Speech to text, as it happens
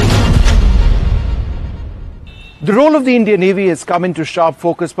The role of the Indian Navy has come into sharp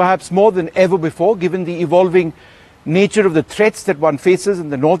focus, perhaps more than ever before, given the evolving nature of the threats that one faces in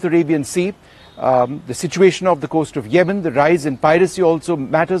the North Arabian Sea, the situation of the coast of Yemen, the rise in piracy, also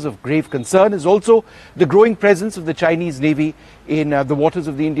matters of grave concern, is also the growing presence of the Chinese Navy in the waters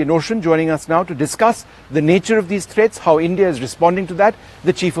of the Indian Ocean. Joining us now to discuss the nature of these threats, how India is responding to that,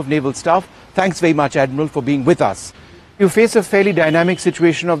 the Chief of Naval Staff. Thanks very much, Admiral, for being with us. You face a fairly dynamic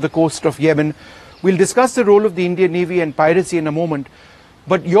situation of the coast of Yemen. We'll discuss the role of the Indian Navy and piracy in a moment,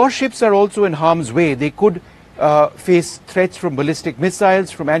 but your ships are also in harm's way. They could face threats from ballistic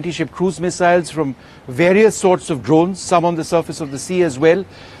missiles, from anti-ship cruise missiles, from various sorts of drones, some on the surface of the sea as well.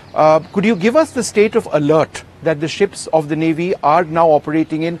 Could you give us the state of alert that the ships of the Navy are now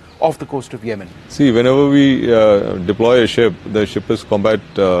operating in off the coast of Yemen? See, whenever we deploy a ship, the ship is combat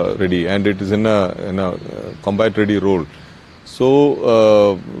ready, and it is in a combat ready role.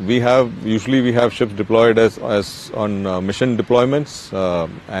 So usually we have ships deployed as on mission deployments,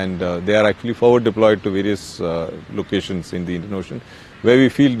 and they are actually forward deployed to various locations in the Indian Ocean where we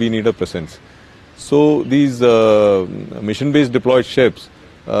feel we need a presence. So these mission-based deployed ships,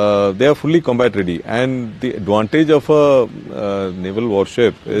 they are fully combat ready, and the advantage of a naval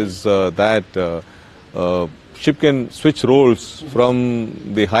warship is that ship can switch roles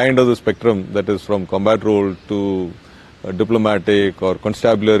from the high end of the spectrum, that is from combat role to diplomatic or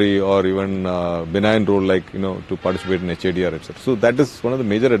constabulary or even benign role, like to participate in HADR, etc. So that is one of the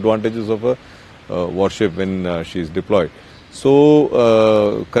major advantages of a warship when she is deployed.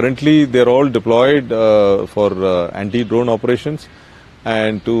 So currently they are all deployed for anti-drone operations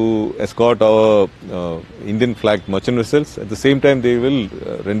and to escort our Indian flagged merchant vessels. At the same time, they will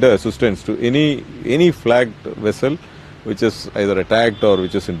render assistance to any flagged vessel which is either attacked or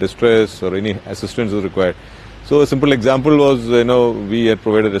which is in distress, or any assistance is required. So a simple example was, we had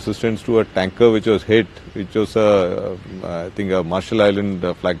provided assistance to a tanker which was hit, which was I think a Marshall Island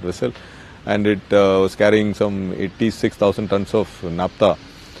flagged vessel, and it was carrying some 86,000 tons of naphtha.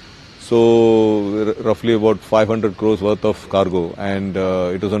 So roughly about 500 crores worth of cargo, and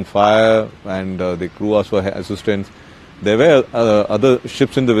it was on fire, and the crew asked for assistance. There were other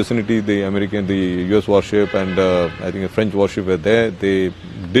ships in the vicinity, the US warship, and I think a French warship were there. They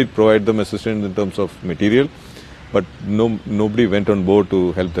did provide them assistance in terms of material, but nobody went on board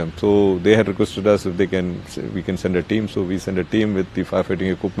to help them. So they had requested us if we can send a team. So we sent a team with the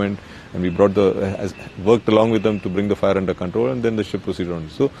firefighting equipment, and we worked along with them to bring the fire under control, and then the ship proceeded on.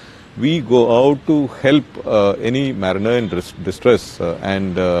 So we go out to help any mariner in distress,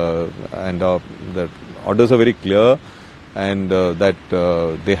 and the orders are very clear, and that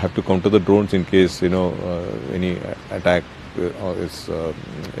they have to counter the drones in case any attack is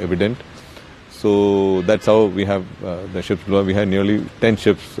evident. So that's how we have the ships deployed. We had nearly 10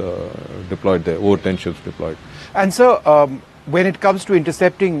 ships deployed there, over 10 ships deployed. And so when it comes to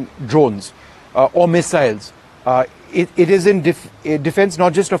intercepting drones or missiles, it is in defense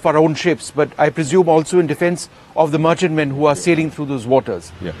not just of our own ships, but I presume also in defense of the merchantmen who are sailing through those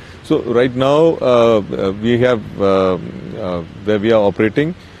waters. Yeah. So right now we have where we are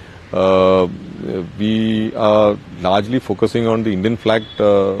operating, we are largely focusing on the Indian flagged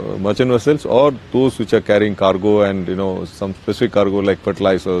merchant vessels, or those which are carrying cargo and some specific cargo like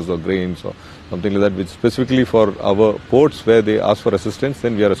fertilizers or grains or something like that, which specifically for our ports where they ask for assistance,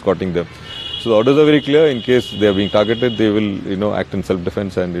 then we are escorting them. So the orders are very clear. In case they are being targeted, they will act in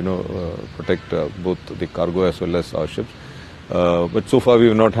self-defense and protect both the cargo as well as our ships. But so far we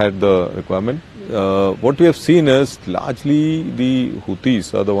have not had the requirement. What we have seen is largely the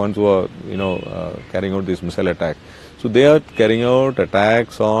Houthis are the ones who are carrying out this missile attack. So they are carrying out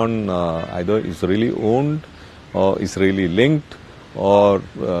attacks on either Israeli owned or Israeli linked, or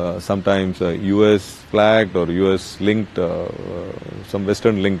sometimes US flagged or US linked, some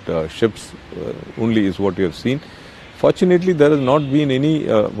Western linked ships only is what we have seen. Fortunately, there has not been any,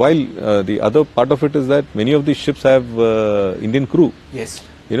 while the other part of it is that many of these ships have Indian crew. Yes.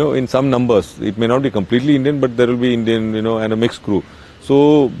 In some numbers. It may not be completely Indian, but there will be Indian, and a mixed crew.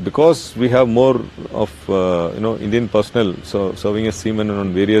 So because we have more of, Indian personnel serving as seamen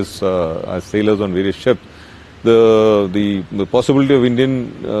on various, as sailors on various ships, the possibility of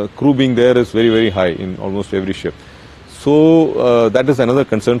Indian crew being there is very, very high in almost every ship. So that is another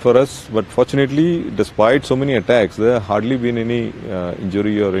concern for us. But fortunately, despite so many attacks, there have hardly been any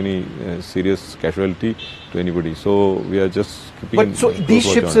injury or any serious casualty to anybody. So we are just keeping. But so these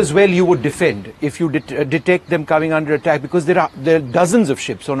ships as well you would defend if you detect them coming under attack, because there are dozens of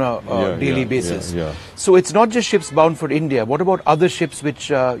ships on a daily basis. So it's not just ships bound for India. What about other ships which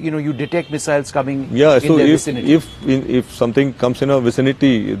you detect missiles coming in their vicinity? If something comes in our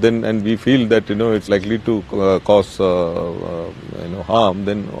vicinity, then and we feel that it's likely to cause harm,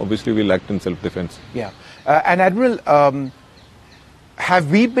 then obviously we'll act in self-defense. Yeah, and Admiral.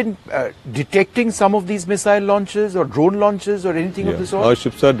 Have we been detecting some of these missile launches or drone launches or anything of the sort? Our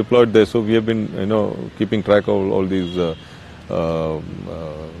ships are deployed there, so we have been, keeping track of all these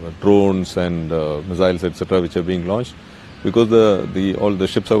drones and missiles, etc., which are being launched, because all the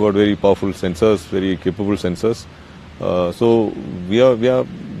ships have got very powerful sensors, very capable sensors. So we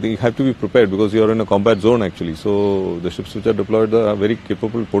have to be prepared, because you are in a combat zone actually. So the ships which are deployed are very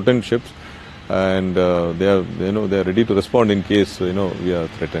capable, potent ships. And they are ready to respond in case we are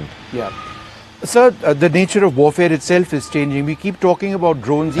threatened. Yeah, sir. The nature of warfare itself is changing. We keep talking about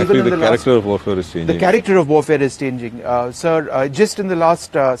drones. Actually, even in the character of warfare is changing. The character of warfare is changing, sir. Just in the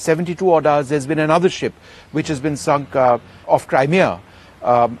last 72 odd hours, there's been another ship which has been sunk off Crimea,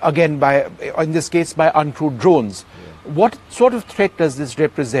 again in this case by uncrewed drones. Yeah. What sort of threat does this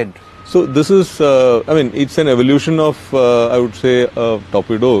represent? So this is, it's an evolution of, I would say, a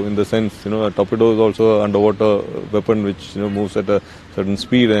torpedo, in the sense, a torpedo is also an underwater weapon which, moves at a certain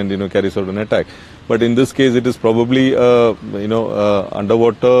speed and, carries out an attack. But in this case, it is probably, underwater,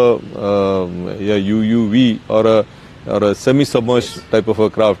 UUV or a semi-submerged type of a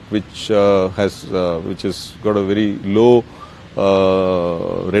craft which has got a very low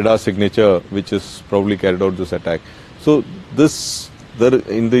radar signature, which has probably carried out this attack. So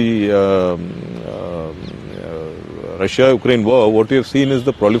in the Russia-Ukraine war, what we have seen is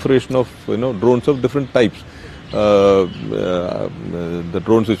the proliferation of drones of different types. The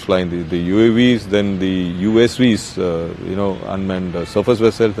drones which fly in the UAVs, then the USVs, unmanned surface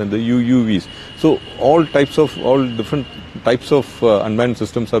vessels, and the UUVs. So all different types of unmanned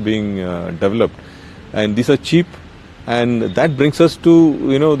systems are being developed, and these are cheap. And that brings us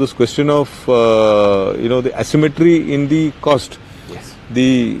to this question of the asymmetry in the cost. Yes.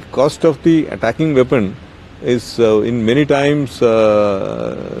 The cost of the attacking weapon is in many times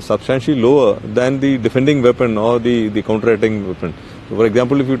substantially lower than the defending weapon or the counter-attacking weapon. So for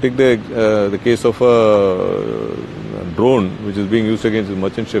example, if you take the case of a drone which is being used against a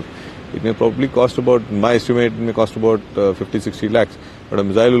merchant ship, it may probably cost about, in my estimate, it may cost about 50-60 lakhs. But a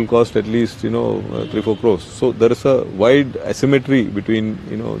missile will cost at least 3-4 crores. So there is a wide asymmetry between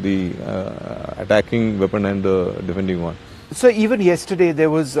the attacking weapon and the defending one. So even yesterday there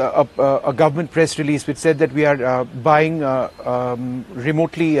was a government press release which said that we are buying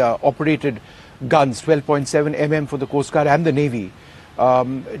remotely operated guns, 12.7 mm for the Coast Guard and the Navy,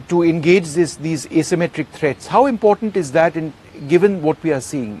 to engage these asymmetric threats. How important is that, given what we are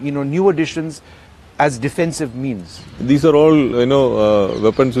seeing, new additions as defensive means? These are all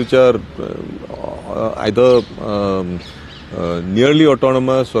weapons which are either nearly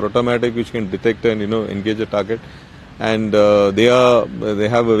autonomous or automatic, which can detect and engage a target, and they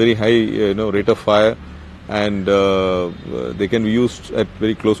have a very high rate of fire, and they can be used at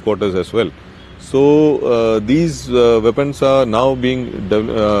very close quarters as well. So these weapons are now being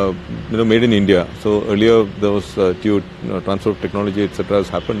made in India. So earlier there was transfer of technology, etc. has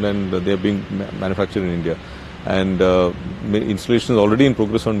happened, and they are being manufactured in India. And installation is already in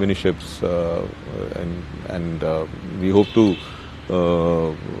progress on many ships, and we hope to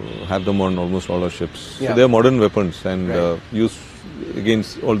have them on almost all our ships. Yeah. So they are modern weapons and used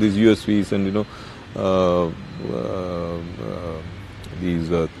against all these USVs and these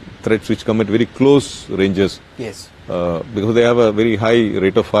threats which come at very close ranges. Yes. Because they have a very high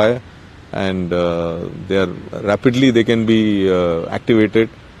rate of fire, and they can be activated,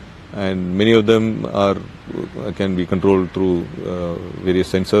 and many of them can be controlled through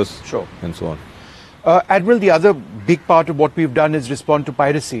various sensors. Sure. And so on. Admiral, the other big part of what we've done is respond to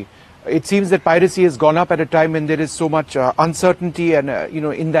piracy. It seems that piracy has gone up at a time when there is so much uncertainty and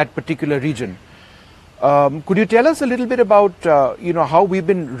in that particular region. Could you tell us a little bit about how we've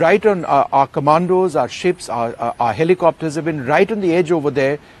been right on our commandos, our ships, our helicopters have been right on the edge over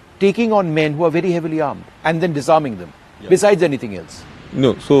there, taking on men who are very heavily armed and then disarming them, besides anything else?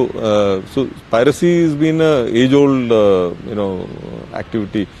 No, so piracy has been an age-old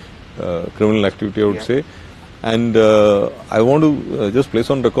activity, criminal activity, I would say, and I want to just place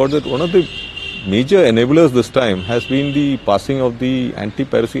on record that one of the major enablers this time has been the passing of the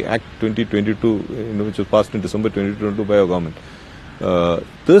Anti-Piracy Act 2022, which was passed in December 2022 by our government.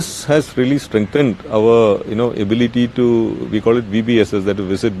 This has really strengthened our, ability to, we call it VBSS, that is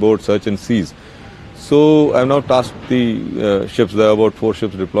visit, board, search and seize. So I have now tasked the ships. There are about 4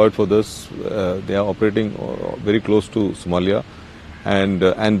 ships deployed for this. They are operating very close to Somalia and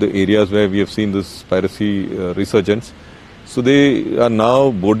the areas where we have seen this piracy resurgence. So they are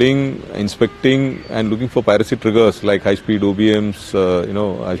now boarding, inspecting, and looking for piracy triggers like high-speed OBMs,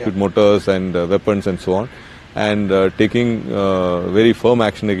 high-speed motors and weapons and so on, and taking very firm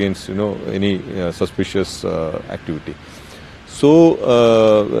action against any suspicious activity. So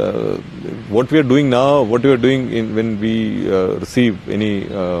what we are doing now, when we receive any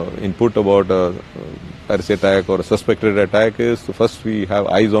input about a piracy attack or a suspected attack, is first we have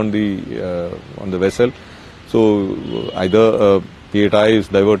eyes on the vessel. So either a PATI is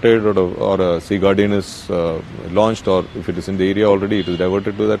diverted or a Sea Guardian is launched, or if it is in the area already, it is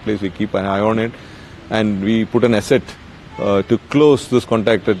diverted to that place. We keep an eye on it, and we put an asset to close this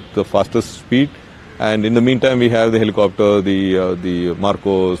contact at the fastest speed. And in the meantime, we have the helicopter, the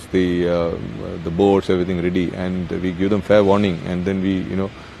Marcos, the boats, everything ready, and we give them fair warning, and then we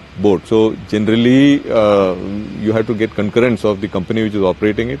board. So generally, you have to get concurrence of the company which is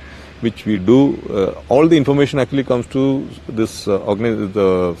operating it, which we do. All the information actually comes to this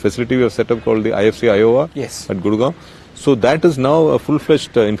the facility we have set up called the IFC Iowa at Gurgaon. So that is now a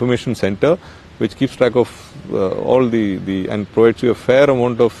full-fledged information center which keeps track of all the and provides you a fair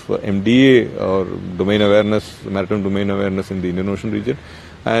amount of MDA or domain awareness, maritime domain awareness in the Indian Ocean region.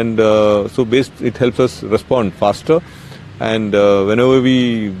 And so it helps us respond faster. And whenever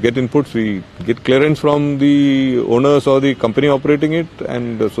we get inputs, we get clearance from the owners or the company operating it,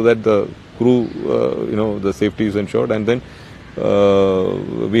 and so that the crew, the safety is ensured. And then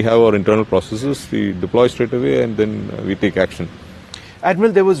we have our internal processes. We deploy straight away, and then we take action.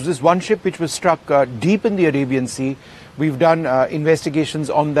 Admiral, there was this one ship which was struck deep in the Arabian Sea. We've done investigations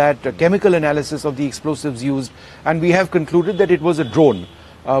on that, chemical analysis of the explosives used, and we have concluded that it was a drone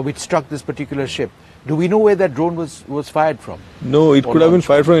which struck this particular ship. Do we know where that drone was fired from? No, it could have been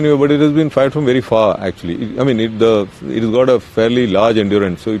fired from anywhere, but it has been fired from very far, actually. It has got a fairly large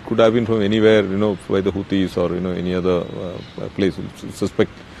endurance, so it could have been from anywhere, by the Houthis or, any other place.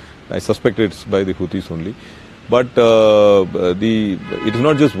 I suspect it's by the Houthis only. But it is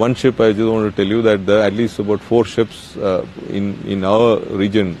not just one ship. I just want to tell you that at least about 4 ships in our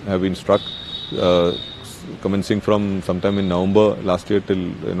region have been struck, commencing from sometime in November last year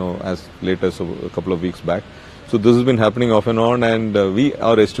till as late as a couple of weeks back. So this has been happening off and on, and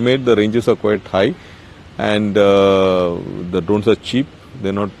our estimate the ranges are quite high, and the drones are cheap.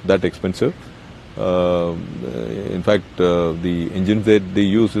 They're not that expensive. In fact, the engines that they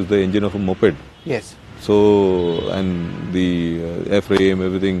use is the engine of a moped. Yes. So, and the airframe,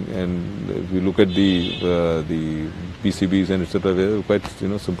 everything, and if you look at the PCBs and etc., they're quite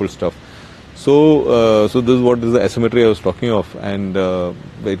simple stuff. So, this is what is the asymmetry I was talking of, and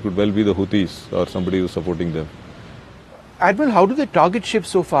it could well be the Houthis or somebody who's supporting them. Admiral, how do they target ships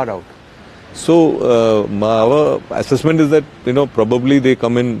so far out? So, our assessment is that probably they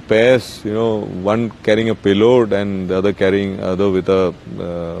come in pairs. One carrying a payload and the other with a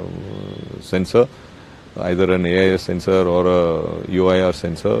sensor, either an AIS sensor or a UIR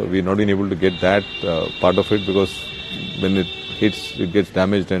sensor. We've not been able to get that part of it because when it hits, it gets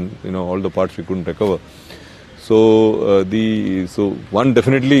damaged, and all the parts we couldn't recover. So one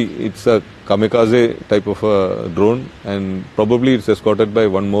definitely it's a kamikaze type of a drone, and probably it's escorted by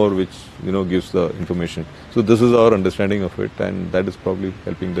one more which gives the information. So this is our understanding of it, and that is probably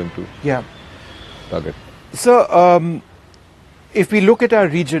helping them to target. So if we look at our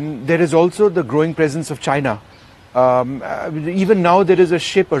region, there is also the growing presence of China. Even now there is a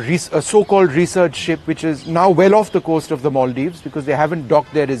ship, a so-called research ship, which is now well off the coast of the Maldives because they haven't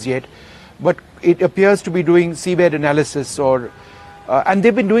docked there as yet. But it appears to be doing seabed analysis, and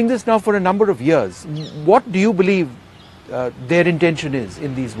they've been doing this now for a number of years. What do you believe their intention is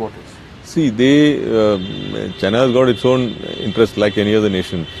in these waters? See, China has got its own interest like any other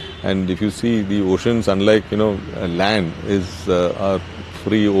nation. And if you see the oceans, unlike land, are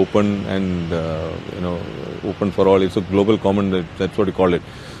free, open, and open for all. It's a global common. That's what you call it.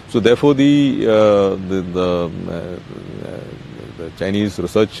 So therefore, the Chinese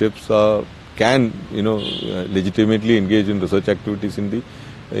research ships can legitimately engage in research activities in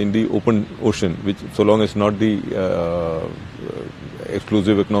the open ocean, which so long as not the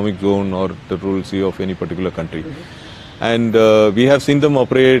exclusive economic zone or territorial sea of any particular country. And we have seen them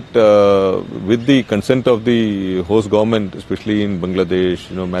operate with the consent of the host government, especially in Bangladesh,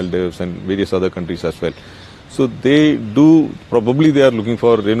 Maldives, and various other countries as well. So they do, probably they are looking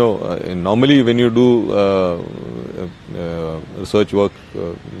for, normally when you do research work,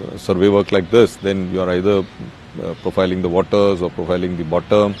 survey work like this, then you are either profiling the waters or profiling the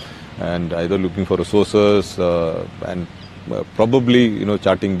bottom and either looking for resources and probably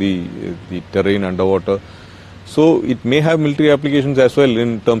charting the terrain underwater. So it may have military applications as well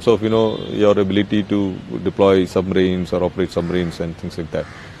in terms of your ability to deploy submarines or operate submarines and things like that.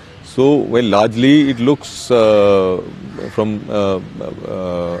 So well, largely it looks from a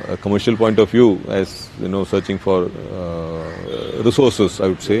commercial point of view as searching for resources, I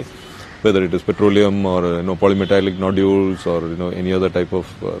would say, whether it is petroleum or polymetallic nodules or any other type of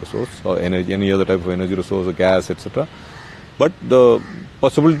resource or any other type of energy resource, or gas, etc. But the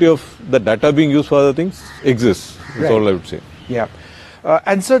possibility of the data being used for other things exists. That's Right. all I would say. Yeah.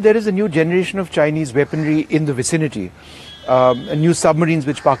 And so there is a new generation of Chinese weaponry in the vicinity. New submarines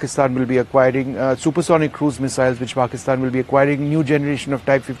which Pakistan will be acquiring, supersonic cruise missiles which Pakistan will be acquiring, new generation of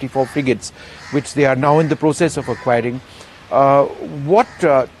Type 54 frigates which they are now in the process of acquiring. What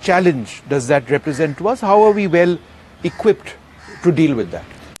challenge does that represent to us? How are we well equipped to deal with that?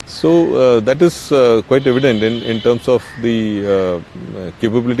 So that is quite evident in terms of the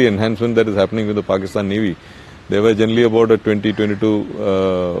capability enhancement that is happening with the Pakistan Navy. They were generally about a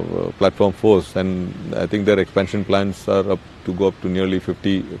 20-22 platform force, and I think their expansion plans are up to go up to nearly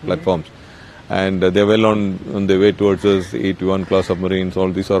 50 platforms. And they're well on their way towards us. 81 class submarines, all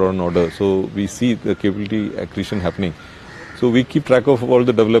these are on order. So we see the capability accretion happening. So we keep track of all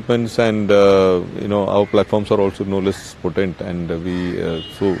the developments, and our platforms are also no less potent. And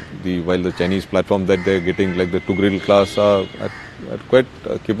while the Chinese platform that they're getting, like the Tugril class, are quite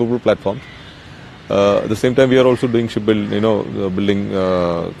capable platforms. At the same time, we are also doing building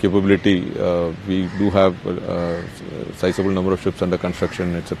capability. We do have a sizable number of ships under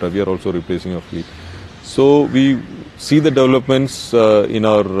construction, etc. We are also replacing our fleet. So we see the developments in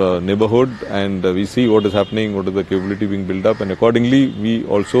our neighborhood, and we see what is happening, what is the capability being built up, and accordingly we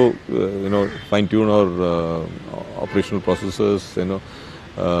also fine tune our operational processes, and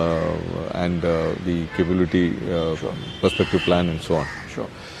the capability perspective plan and so on. Sure.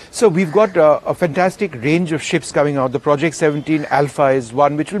 So we've got a fantastic range of ships coming out. The Project 17 Alpha is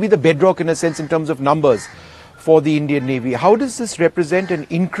one which will be the bedrock in a sense in terms of numbers for the Indian Navy. How does this represent an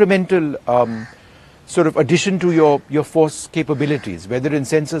incremental sort of addition to your force capabilities, whether in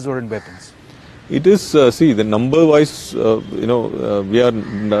sensors or in weapons? It is, the number wise, we are,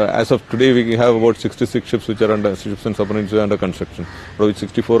 as of today, we have about 66 ships which are ships and submarines which are under construction, of which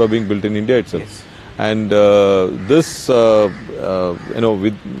 64 are being built in India itself. Yes. And this, while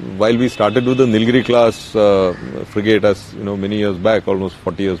we started with the Nilgiri class frigate as many years back, almost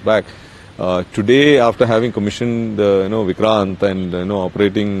 40 years back, today after having commissioned Vikrant and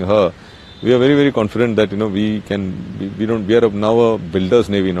operating her, we are very, very confident that we are now a builder's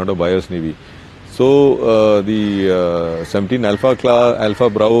navy, not a buyer's navy. So the 17 Alpha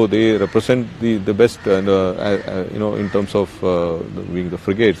Bravo, they represent the best, in terms of being the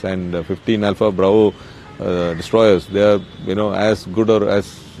frigates, and 15 Alpha Bravo destroyers. They are as good or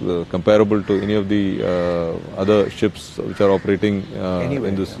as comparable to any of the other ships which are operating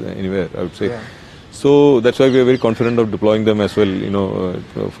anywhere, I would say. Yeah. So that's why we are very confident of deploying them as well,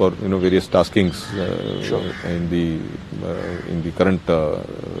 for various taskings in the current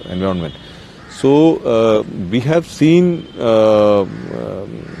environment. So we have seen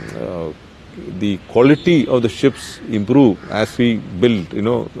the quality of the ships improve as we build,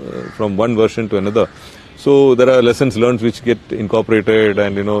 from one version to another. So there are lessons learned which get incorporated,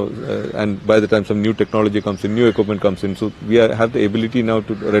 and and by the time some new technology comes in, new equipment comes in, so we have the ability now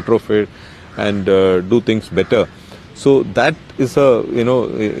to retrofit and do things better. So that is a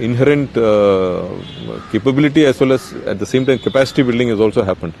inherent capability, as well as at the same time capacity building has also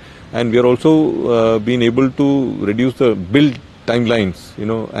happened, and we are also been able to reduce the build timelines,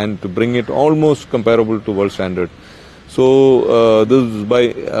 and to bring it almost comparable to world standard. So this is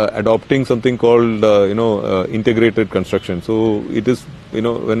by adopting something called integrated construction. So it is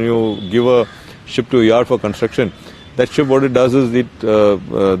when you give a ship to a yard for construction, that ship, what it does is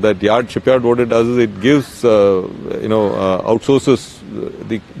shipyard, what it does is it gives, outsources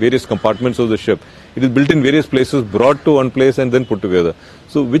the various compartments of the ship. It is built in various places, brought to one place and then put together.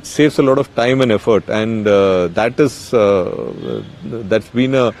 So which saves a lot of time and effort, and that's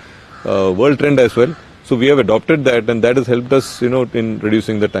been a world trend as well. So we have adopted that, and that has helped us, in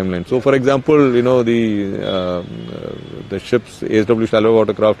reducing the timeline. So for example, the ships, ASW shallow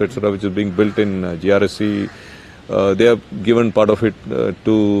watercraft, etc., which is being built in GRSC, they have given part of it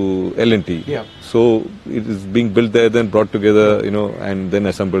to L&T. Yeah. So it is being built there, then brought together, and then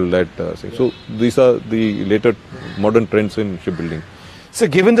assembled that thing. So these are the later modern trends in shipbuilding. So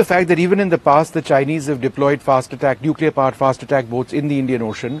given the fact that even in the past the Chinese have deployed nuclear-powered fast attack boats in the Indian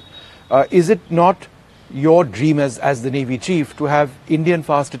Ocean, is it not your dream as the Navy Chief to have Indian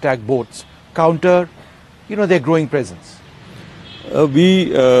fast attack boats counter, their growing presence? We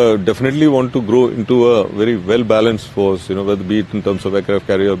definitely want to grow into a very well-balanced force, whether be it in terms of aircraft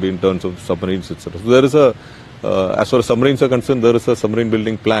carrier, be in terms of submarines, etc. So there is as far as submarines are concerned, there is a submarine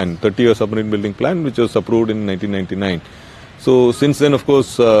building plan, 30-year submarine building plan, which was approved in 1999. So since then, of course,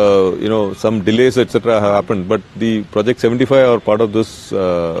 some delays, etc. have happened, but the Project 75 are part of this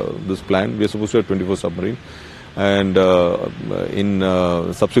plan. We are supposed to have 24 submarines. And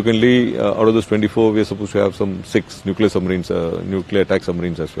subsequently, out of those 24, we are supposed to have some 6 nuclear submarines, nuclear attack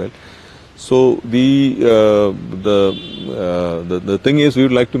submarines as well. So the thing is, we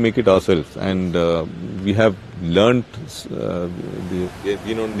would like to make it ourselves, and we have learned, we have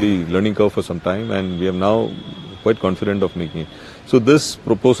been on the learning curve for some time, and we are now quite confident of making it. So this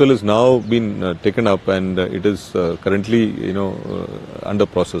proposal is now been taken up, and it is currently under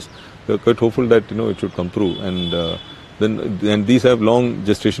process. We are quite hopeful that it should come through, and then these have long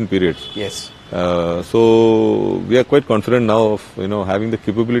gestation periods. Yes. So we are quite confident now of having the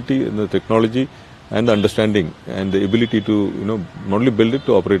capability and the technology and the understanding and the ability to not only build it,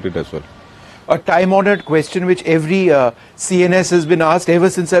 to operate it as well. A time-honored question which every CNS has been asked ever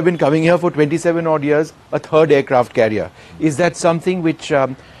since I've been coming here for 27 odd years: a third aircraft carrier. Is that something which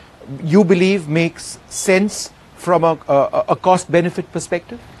you believe makes sense from a cost-benefit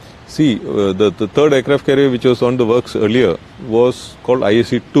perspective? See, the third aircraft carrier which was on the works earlier was called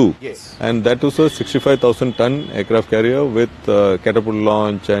IAC-2. Yes. And that was a 65,000 ton aircraft carrier with catapult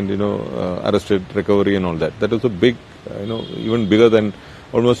launch and, arrested recovery and all that. That was a big, even bigger than,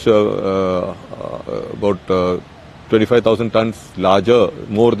 almost about 25,000 tons larger,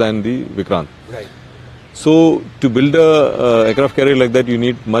 more than the Vikrant. Right. So to build a aircraft carrier like that, you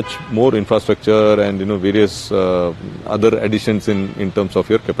need much more infrastructure and various other additions in terms of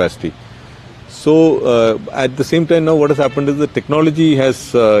your capacity. So at the same time, now what has happened is the technology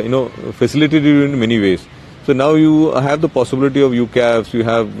has facilitated you in many ways. So now you have the possibility of UCAVs, you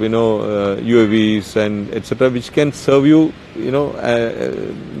have UAVs and etc., which can serve you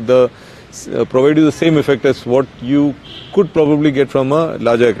provide you the same effect as what you could probably get from a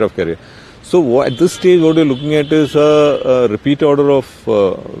larger aircraft carrier. So at this stage, what we're looking at is a repeat order of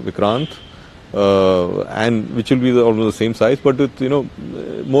Vikrant, and which will be almost the same size, but with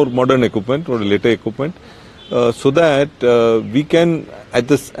more modern equipment or later equipment, so that we can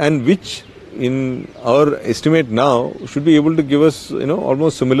and which in our estimate now should be able to give us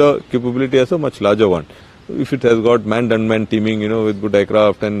almost similar capability as a much larger one. If it has got manned unmanned teaming, with good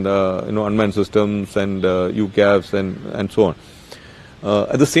aircraft and unmanned systems and UCAVs and so on.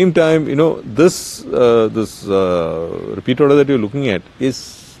 At the same time, this repeat order that you're looking at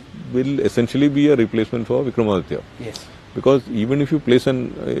will essentially be a replacement for Vikramaditya. Yes. Because even if you place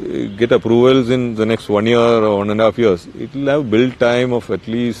get approvals in the next 1 year or 1.5 years, it will have build time of at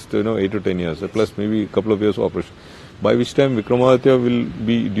least 8 to 10 years, plus maybe a couple of years of operation. By which time Vikramaditya will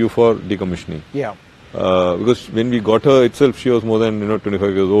be due for decommissioning. Yeah. Because when we got her itself, she was more than 25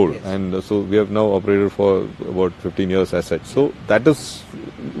 years old, yes. And so we have now operated for about 15 years as such. So that is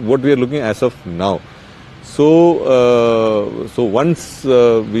what we are looking at as of now. So once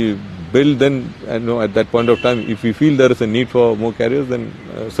we build, then at that point of time, if we feel there is a need for more carriers, then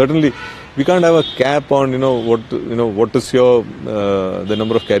certainly we can't have a cap on what is your the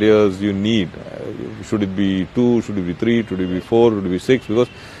number of carriers you need. Should it be 2? Should it be 3? Should it be 4? Should it be 6? Because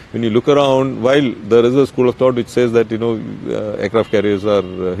when you look around, while there is a school of thought which says that aircraft carriers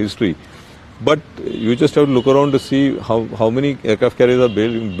are history, but you just have to look around to see how many aircraft carriers are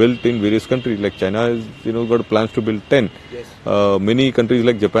built in various countries. Like China has got plans to build 10. Yes. Many countries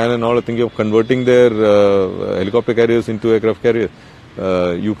like Japan and all are thinking of converting their helicopter carriers into aircraft carriers.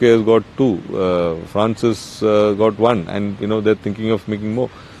 UK has got 2, France has got 1, and they're thinking of making more.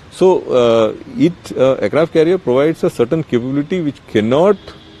 So aircraft carrier provides a certain capability which cannot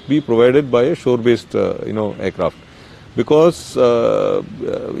be provided by a shore-based aircraft, because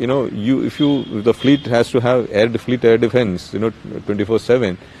if the fleet has to have air defense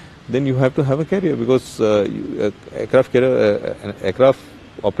 24/7, then you have to have a carrier, because aircraft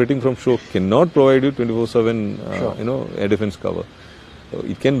operating from shore cannot provide you 24/7 sure. Air defense cover.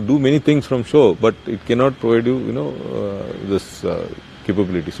 It can do many things from shore, but it cannot provide you this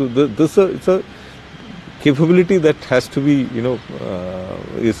capability. So it's a capability that has to be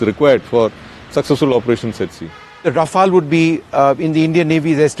is required for successful operations at sea. The Rafale would be, in the Indian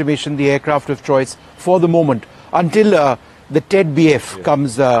Navy's estimation, the aircraft of choice for the moment, until the TED-BF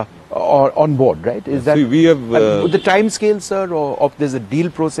comes on board, right? Is that we have the time scale, sir, or there's a deal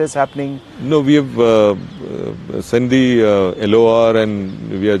process happening? No, we have sent the LOR, and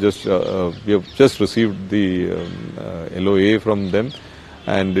we have just received the LOA from them,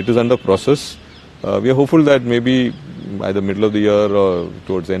 and it is under process. We are hopeful that maybe either middle of the year or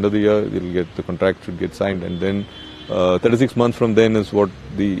towards the end of the year, the contract should get signed, and then 36 months from then is what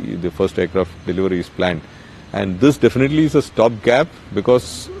the first aircraft delivery is planned. And this definitely is a stopgap,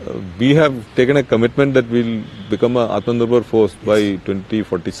 because we have taken a commitment that we'll become a Atmanirbhar force by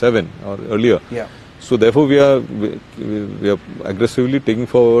 2047 or earlier. Yeah. So therefore, we are aggressively taking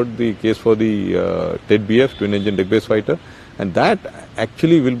forward the case for the TED-BF, twin-engine deck-based fighter, and that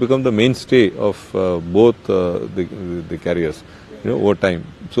actually will become the mainstay of both the carriers, over time.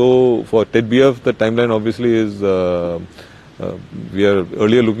 So for TED-BF, the timeline obviously is. We are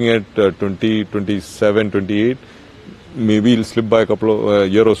earlier looking at 2027, 28. Maybe it'll slip by a couple of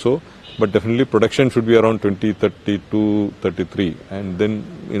year or so, but definitely production should be around 2032, 33. And then,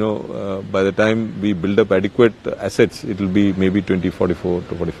 by the time we build up adequate assets, it will be maybe 2044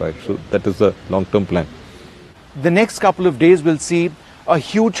 to 45. So that is the long-term plan. The next couple of days will see a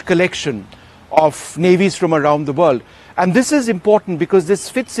huge collection of navies from around the world. And this is important because this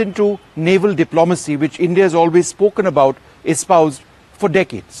fits into naval diplomacy, which India has always spoken about, espoused for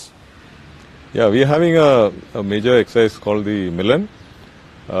decades. Yeah, we are having a major exercise called the Milan.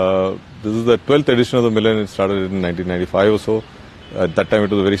 This is the 12th edition of the Milan. It started in 1995 or so. At that time it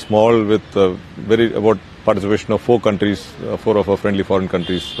was very small, with about participation of 4 countries, 4 of our friendly foreign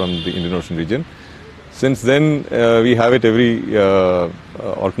countries from the Indian Ocean region. Since then, we have it every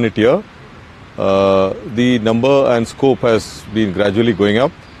alternate year. The number and scope has been gradually going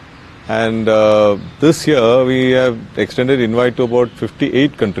up, and this year we have extended invite to about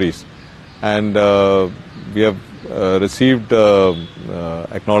 58 countries, and we have received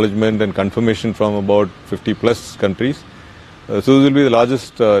acknowledgement and confirmation from about 50 plus countries. So this will be the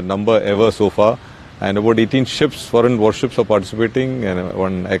largest number ever so far, and about 18 ships, foreign warships, are participating, and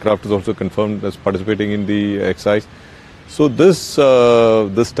one aircraft is also confirmed as participating in the exercise. So this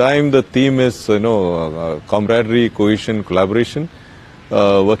time the theme is camaraderie, cohesion, collaboration,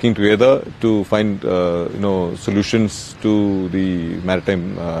 working together to find solutions to the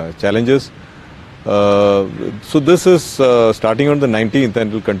maritime challenges. So this is starting on the 19th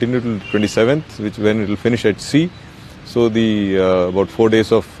and will continue till 27th, when it will finish at sea. So the about 4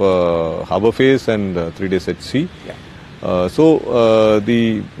 days of harbour phase and 3 days at sea. Yeah.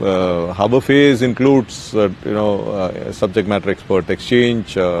 The harbour phase includes, subject matter expert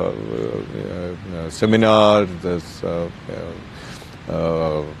exchange, seminars,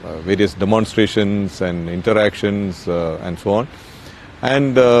 various demonstrations and interactions, and so on.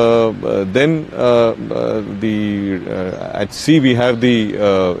 And then at sea we have the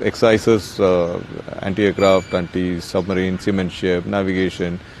exercises, anti-aircraft, anti-submarine, seamanship,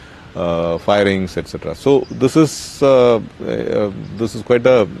 navigation, firings, etc. So this is quite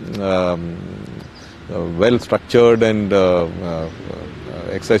a well structured and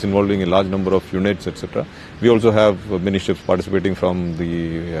exercise involving a large number of units, etc. We also have many ships participating from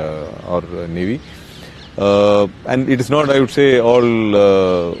our Navy, and it is not, I would say, all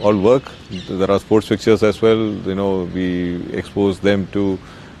work. There are sports fixtures as well. We expose them to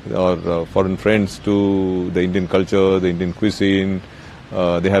our foreign friends to the Indian culture, the Indian cuisine.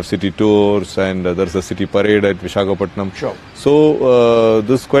 They have city tours, and there's a city parade at Visakhapatnam. Sure. So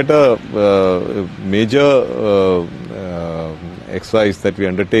this is quite a major exercise that we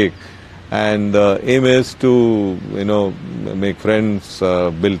undertake, and the aim is to make friends,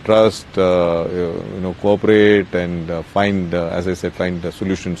 build trust, cooperate, and find, as I said, find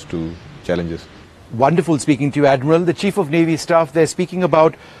solutions to challenges. Wonderful speaking to you, Admiral. The Chief of Navy Staff, they're speaking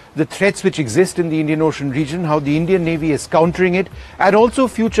about the threats which exist in the Indian Ocean region, how the Indian Navy is countering it, and also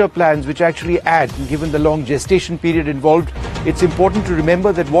future plans which actually add. Given the long gestation period involved, it's important to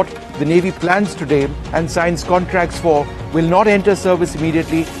remember that what the Navy plans today and signs contracts for will not enter service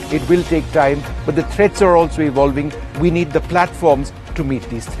immediately. It will take time, but the threats are also evolving. We need the platforms to meet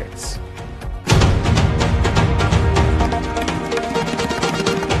these threats.